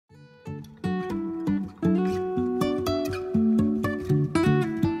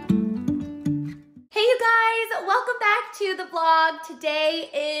to the vlog. Today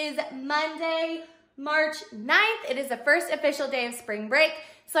is Monday, March 9th. It is the first official day of spring break.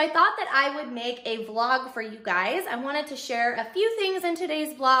 So I thought that I would make a vlog for you guys. I wanted to share a few things in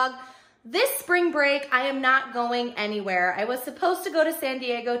today's vlog. This spring break, I am not going anywhere. I was supposed to go to San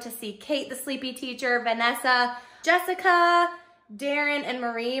Diego to see Kate, the sleepy teacher, Vanessa, Jessica, Darren, and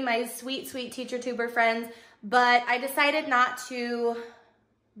Marie, my sweet, sweet teacher tuber friends. But I decided not to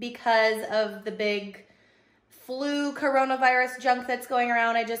because of the big flu coronavirus junk that's going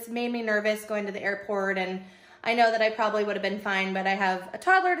around. It just made me nervous going to the airport, and I know that I probably would have been fine, but I have a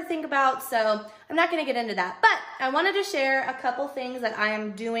toddler to think about, so I'm not gonna get into that. But I wanted to share a couple things that I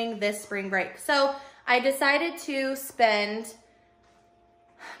am doing this spring break. So I decided to spend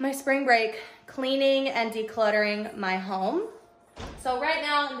my spring break cleaning and decluttering my home. So right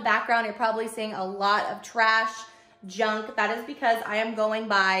now in the background, you're probably seeing a lot of trash, junk. That is because I am going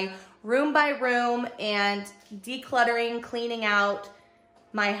by room and decluttering, cleaning out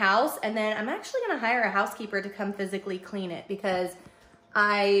my house. And then I'm actually gonna hire a housekeeper to come physically clean it because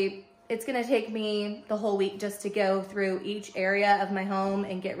it's gonna take me the whole week just to go through each area of my home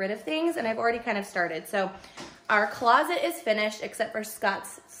and get rid of things. And I've already kind of started. So our closet is finished except for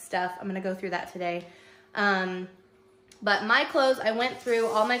Scott's stuff. I'm gonna go through that today. But my clothes, I went through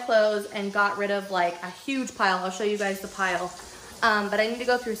all my clothes and got rid of like a huge pile. I'll show you guys the pile. But I need to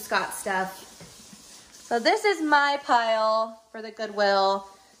go through Scott's stuff. So this is my pile for the Goodwill.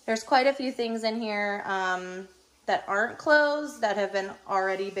 There's quite a few things in here that aren't clothes that have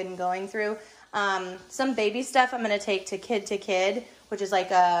already been going through. Some baby stuff I'm gonna take to Kid, which is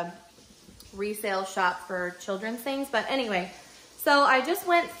like a resale shop for children's things. But anyway, so I just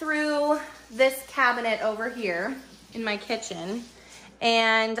went through this cabinet over here in my kitchen,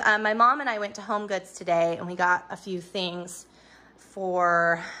 and my mom and I went to Home Goods today and we got a few things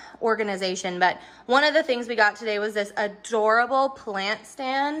for organization. But one of the things we got today was this adorable plant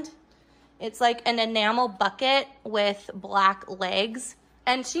stand. It's like an enamel bucket with black legs,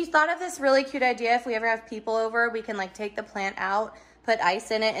 and she thought of this really cute idea. If we ever have people over, we can like take the plant out, put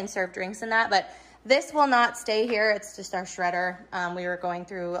ice in it, and serve drinks in that. But this will not stay here. It's just our shredder. We were going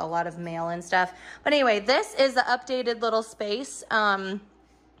through a lot of mail and stuff. But anyway, this is the updated little space. I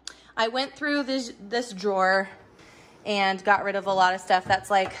went through this drawer and got rid of a lot of stuff that's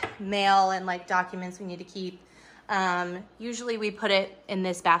like mail and like documents we need to keep. Usually we put it in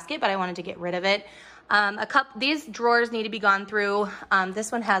this basket, but I wanted to get rid of it. These drawers need to be gone through.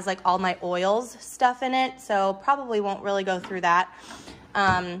 This one has like all my oils stuff in it, so probably won't really go through that.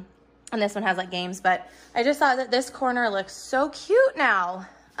 And this one has like games, but I just thought that this corner looks so cute now.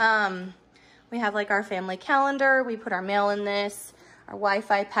 We have like our family calendar. We put our mail in this, our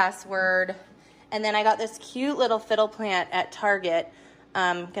Wi-Fi password. And then I got this cute little fiddle plant at Target.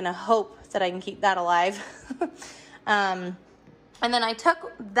 I'm gonna hope that I can keep that alive. And then I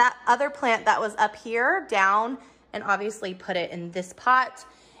took that other plant that was up here down and obviously put it in this pot.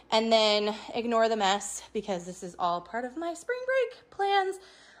 And then ignore the mess because this is all part of my spring break plans.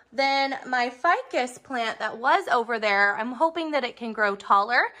 Then my ficus plant that was over there, I'm hoping that it can grow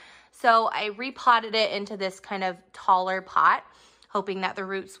taller. So I repotted it into this kind of taller pot, hoping that the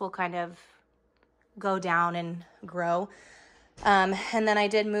roots will kind of go down and grow. And then I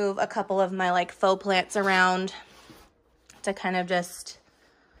did move a couple of my like faux plants around to kind of just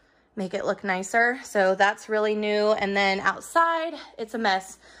make it look nicer. So that's really new. And then outside, it's a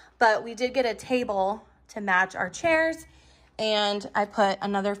mess, but we did get a table to match our chairs. And I put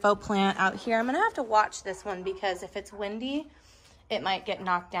another faux plant out here. I'm gonna have to watch this one because if it's windy, it might get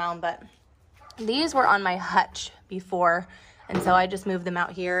knocked down. But these were on my hutch before, and so I just moved them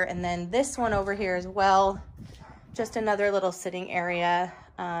out here. And then this one over here as well, just another little sitting area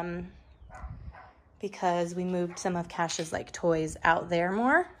because we moved some of Cash's like toys out there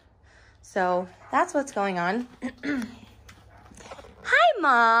more. So that's what's going on. Hi,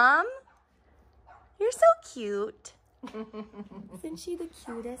 Mom. You're so cute. Isn't she the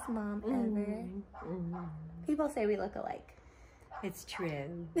cutest mom ever? People say we look alike. It's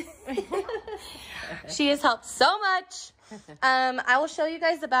true. She has helped so much. I will show you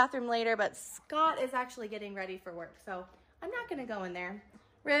guys the bathroom later, but Scott is actually getting ready for work, so I'm not gonna go in there.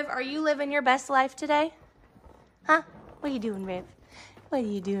 Riv, are you living your best life today? Huh? What are you doing, Riv? What are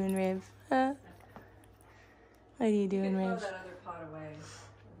you doing, Riv? Huh? What are you doing, Riv? Throw that other pot away.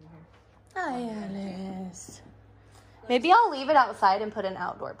 Hi, Alice. Maybe I'll leave it outside and put an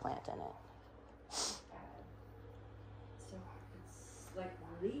outdoor plant in it. So it's like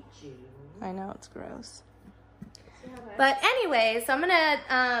leaching. I know, it's gross. But anyway, so I'm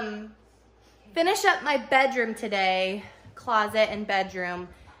gonna finish up my bedroom today, closet and bedroom,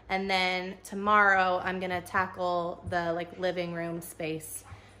 And then tomorrow I'm gonna tackle the like living room space,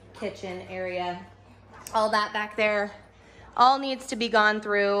 kitchen area, all that back there. All needs to be gone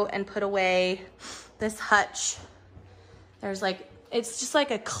through and put away. This hutch, there's like, it's just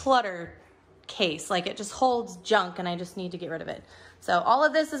like a clutter case. Like it just holds junk and I just need to get rid of it. So all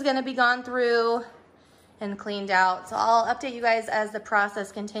of this is gonna be gone through and cleaned out. So I'll update you guys as the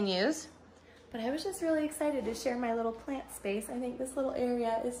process continues. But I was just really excited to share my little plant space. I think this little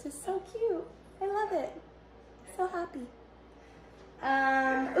area is just so cute. I love it. So happy.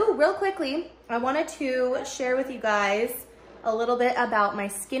 Ooh, real quickly, I wanted to share with you guys a little bit about my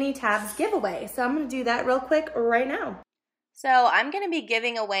Skinny Tabs giveaway. So I'm gonna do that real quick right now. So I'm gonna be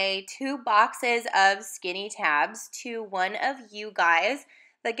giving away 2 boxes of Skinny Tabs to one of you guys.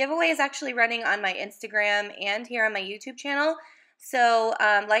 The giveaway is actually running on my Instagram and here on my YouTube channel. So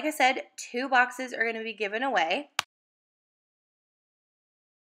like I said, 2 boxes are gonna be given away.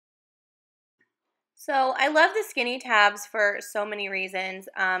 So I love the Skinny Tabs for so many reasons.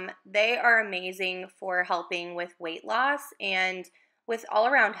 They are amazing for helping with weight loss and with all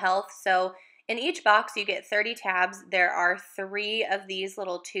around health. So in each box you get 30 tabs. There are 3 of these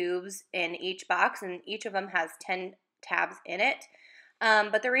little tubes in each box and each of them has 10 tabs in it.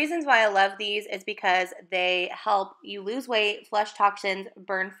 But the reasons why I love these is because they help you lose weight, flush toxins,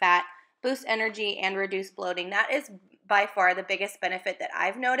 burn fat, boost energy, and reduce bloating. That is by far the biggest benefit that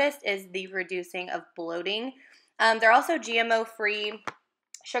I've noticed is the reducing of bloating. They're also GMO-free,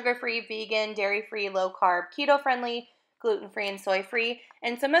 sugar-free, vegan, dairy-free, low-carb, keto-friendly, gluten-free, and soy-free.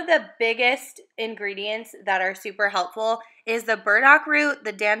 And some of the biggest ingredients that are super helpful is the burdock root,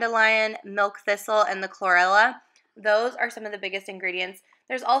 the dandelion, milk thistle, and the chlorella. Those are some of the biggest ingredients.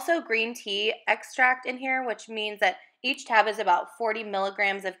 There's also green tea extract in here, which means that each tab is about 40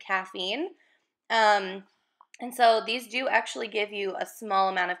 milligrams of caffeine. And so these do actually give you a small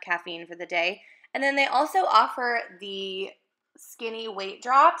amount of caffeine for the day. And then they also offer the skinny weight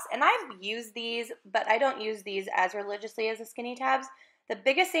drops. And I've used these, but I don't use these as religiously as the Skinny Tabs. The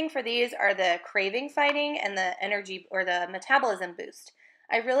biggest thing for these are the craving fighting and the energy or the metabolism boost.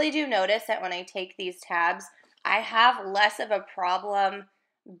 I really do notice that when I take these tabs, I have less of a problem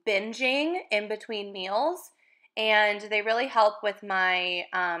binging in between meals. And they really help with my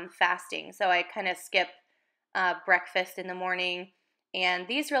fasting. So I kind of skip breakfast in the morning, and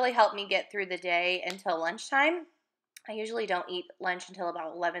these really help me get through the day until lunchtime. I usually don't eat lunch until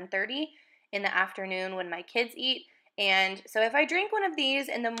about 11:30 in the afternoon when my kids eat, and so if I drink one of these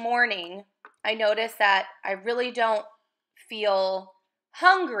in the morning, I notice that I really don't feel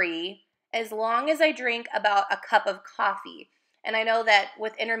hungry as long as I drink about a cup of coffee. And I know that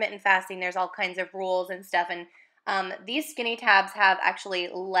with intermittent fasting, there's all kinds of rules and stuff, and these Skinny Tabs have actually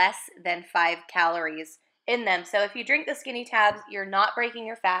less than 5 calories in them. So if you drink the Skinny Tabs, you're not breaking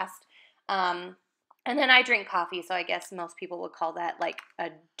your fast. And then I drink coffee, so I guess most people would call that like a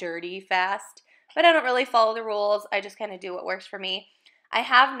dirty fast. But I don't really follow the rules. I just kind of do what works for me. I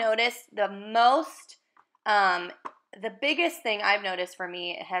have noticed the biggest thing I've noticed for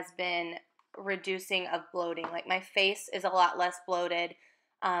me has been reducing of bloating. Like my face is a lot less bloated.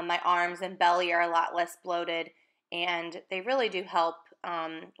 My arms and belly are a lot less bloated. And they really do help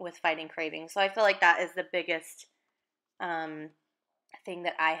with fighting cravings. So I feel like that is the biggest thing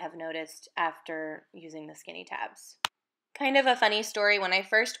that I have noticed after using the Skinny Tabs. Kind of a funny story, when I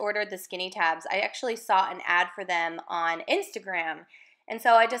first ordered the Skinny Tabs, I actually saw an ad for them on Instagram. And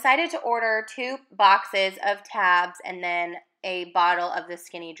so I decided to order 2 boxes of tabs and then a bottle of the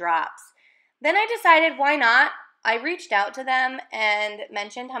Skinny Drops. Then I decided, why not? I reached out to them and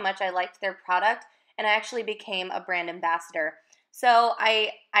mentioned how much I liked their product, and I actually became a brand ambassador. So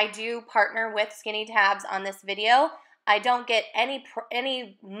I do partner with Skinny Tabs on this video. I don't get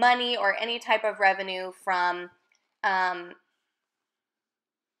any money or any type of revenue from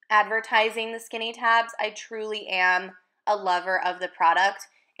advertising the Skinny Tabs. I truly am a lover of the product,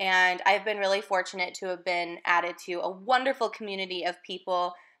 and I've been really fortunate to have been added to a wonderful community of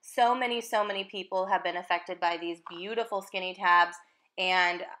people. So many people have been affected by these beautiful Skinny Tabs,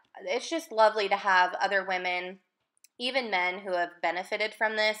 and it's just lovely to have other women, even men, who have benefited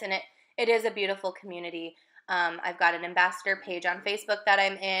from this, and it is a beautiful community. I've got an ambassador page on Facebook that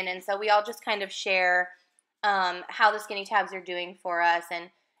I'm in, and so we all just kind of share how the Skinny Tabs are doing for us, and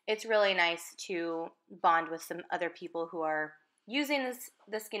it's really nice to bond with some other people who are using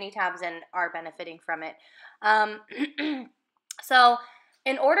the Skinny Tabs and are benefiting from it. So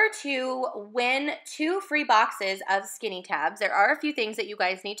in order to win 2 free boxes of Skinny Tabs, there are a few things that you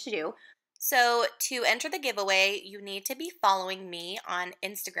guys need to do. So to enter the giveaway, you need to be following me on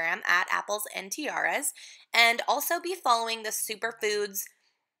Instagram at Apples and Tiaras, and also be following the Superfoods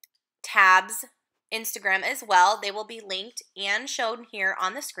tabs Instagram as well. They will be linked and shown here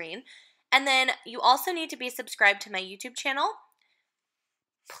on the screen. And then you also need to be subscribed to my YouTube channel.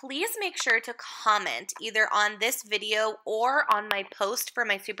 Please make sure to comment either on this video or on my post for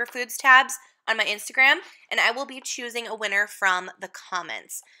my Superfoods tabs on my Instagram, and I will be choosing a winner from the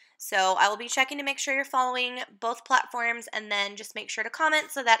comments. So I will be checking to make sure you're following both platforms, and then just make sure to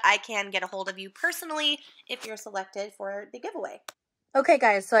comment so that I can get a hold of you personally if you're selected for the giveaway. Okay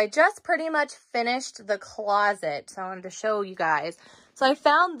guys, so I just pretty much finished the closet, so I wanted to show you guys. So I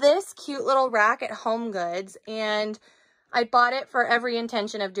found this cute little rack at Home Goods, and I bought it for every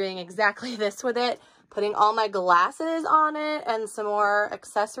intention of doing exactly this with it, putting all my glasses on it and some more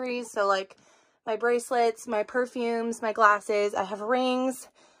accessories. So like my bracelets, my perfumes, my glasses, I have rings.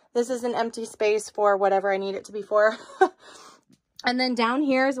 This is an empty space for whatever I need it to be for. And then down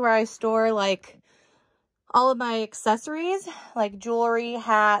here is where I store like all of my accessories, like jewelry,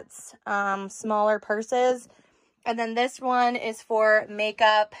 hats, smaller purses. And then this one is for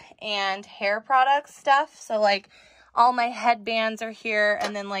makeup and hair products stuff. So like all my headbands are here,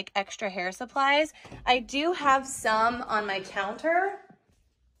 and then like extra hair supplies. I do have some on my counter.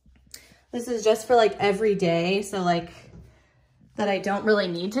 This is just for like every day. So like that I don't really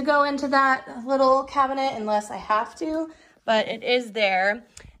need to go into that little cabinet unless I have to, but it is there.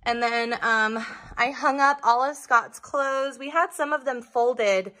 And then I hung up all of Scott's clothes. We had some of them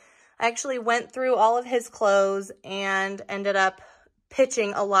folded. I actually went through all of his clothes and ended up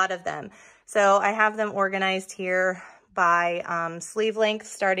pitching a lot of them. So I have them organized here by sleeve length,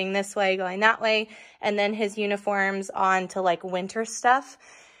 starting this way, going that way, and then his uniforms on to like winter stuff.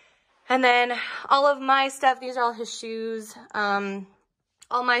 And then all of my stuff, these are all his shoes. All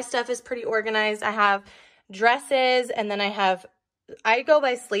my stuff is pretty organized. I have dresses, and then I go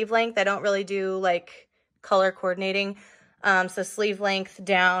by sleeve length. I don't really do like color coordinating. So sleeve length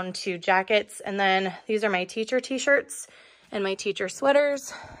down to jackets. And then these are my teacher t-shirts and my teacher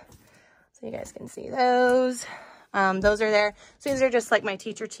sweaters. So you guys can see those. Those are there. So these are just like my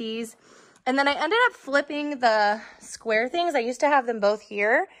teacher tees. And then I ended up flipping the square things. I used to have them both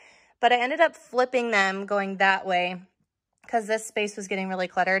here, but I ended up flipping them going that way because this space was getting really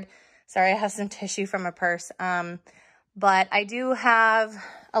cluttered. Sorry, I have some tissue from a purse. But I do have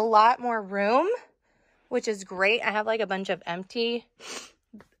a lot more room, which is great. I have like a bunch of empty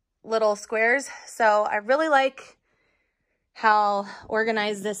little squares. So I really like how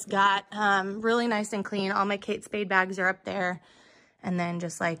organized this got. Really nice and clean. All my Kate Spade bags are up there. And then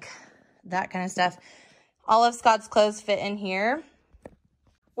just like that kind of stuff. All of Scott's clothes fit in here.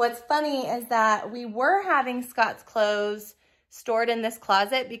 What's funny is that we were having Scott's clothes stored in this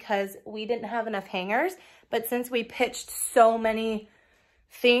closet because we didn't have enough hangers. But since we pitched so many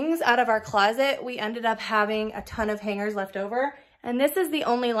things out of our closet, we ended up having a ton of hangers left over. And this is the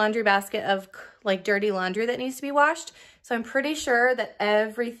only laundry basket of like dirty laundry that needs to be washed. So I'm pretty sure that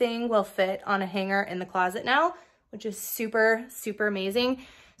everything will fit on a hanger in the closet now, which is super, super amazing.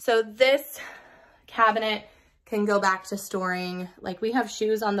 So this cabinet can go back to storing, like we have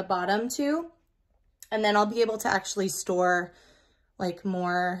shoes on the bottom too. And then I'll be able to actually store like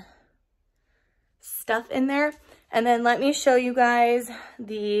more stuff in there. And then let me show you guys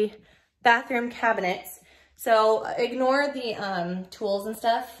the bathroom cabinets. So ignore the tools and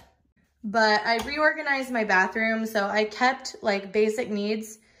stuff, but I reorganized my bathroom. So I kept like basic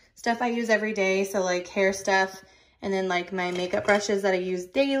needs, stuff I use every day. So like hair stuff, and then like my makeup brushes that I use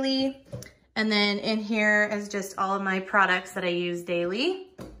daily. And then in here is just all of my products that I use daily.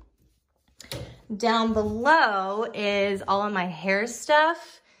 Down below is all of my hair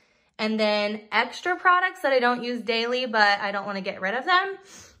stuff. And then extra products that I don't use daily, but I don't want to get rid of them.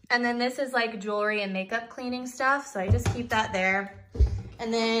 And then this is like jewelry and makeup cleaning stuff. So I just keep that there.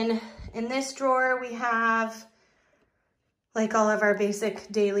 And then in this drawer, we have like all of our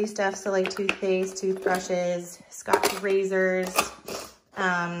basic daily stuff. So like toothpaste, toothbrushes, Scotch razors,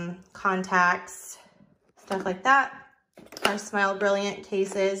 contacts, stuff like that. Our Smile Brilliant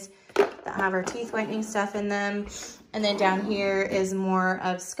cases that have our teeth whitening stuff in them. And then down here is more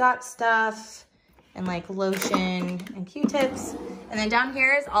of Scott stuff and like lotion and Q-tips. And then down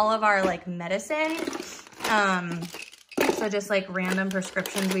here is all of our like medicine. So just like random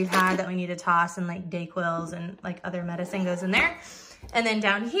prescriptions we've had that we need to toss, and like Dayquils and like other medicine goes in there. And then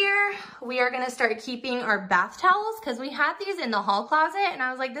down here, we are gonna start keeping our bath towels because we had these in the hall closet and I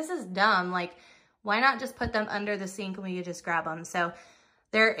was like, this is dumb. Like, why not just put them under the sink and we could just grab them? So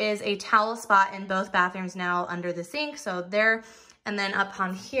there is a towel spot in both bathrooms now under the sink. So there, and then up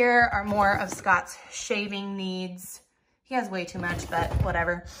on here are more of Scott's shaving needs. He has way too much, but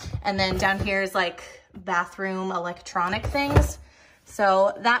whatever. And then down here is like bathroom electronic things.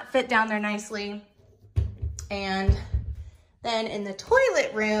 So that fit down there nicely. And then in the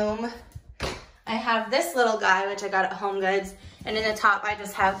toilet room, I have this little guy, which I got at Home Goods. And in the top, I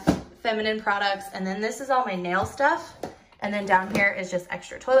just have feminine products. And then this is all my nail stuff. And then down here is just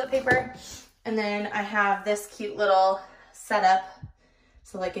extra toilet paper. And then I have this cute little setup.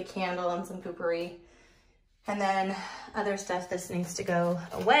 So like a candle and some poopery. And then other stuff, this needs to go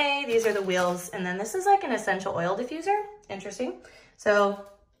away. These are the wheels. And then this is like an essential oil diffuser. Interesting. So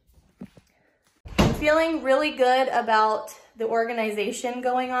I'm feeling really good about the organization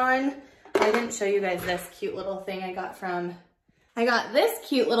going on. I didn't show you guys this cute little thing I got this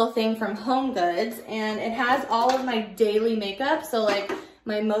cute little thing from Home Goods, and it has all of my daily makeup. So like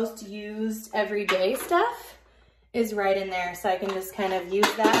my most used everyday stuff is right in there. So I can just kind of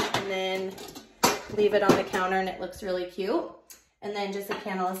use that and then leave it on the counter, and it looks really cute. And then just a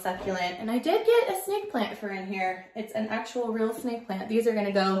candle succulent. And I did get a snake plant for in here. It's an actual real snake plant. These are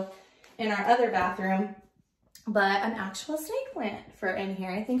gonna go in our other bathroom, but an actual snake plant for in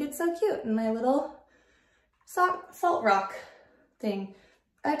here. I think it's so cute. And my little salt rock thing.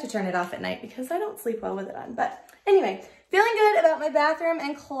 I have to turn it off at night because I don't sleep well with it on. But anyway, feeling good about my bathroom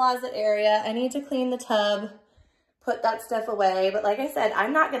and closet area. I need to clean the tub, put that stuff away. But like I said,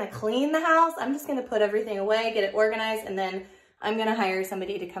 I'm not gonna clean the house. I'm just gonna put everything away, get it organized, and then I'm gonna hire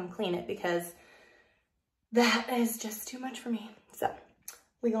somebody to come clean it because that is just too much for me. So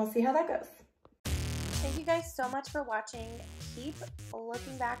we're gonna see how that goes. Thank you guys so much for watching. Keep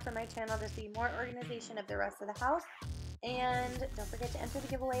looking back for my channel to see more organization of the rest of the house. And don't forget to enter the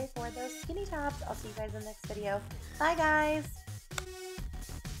giveaway for those skinny tops. I'll see you guys in the next video. Bye guys.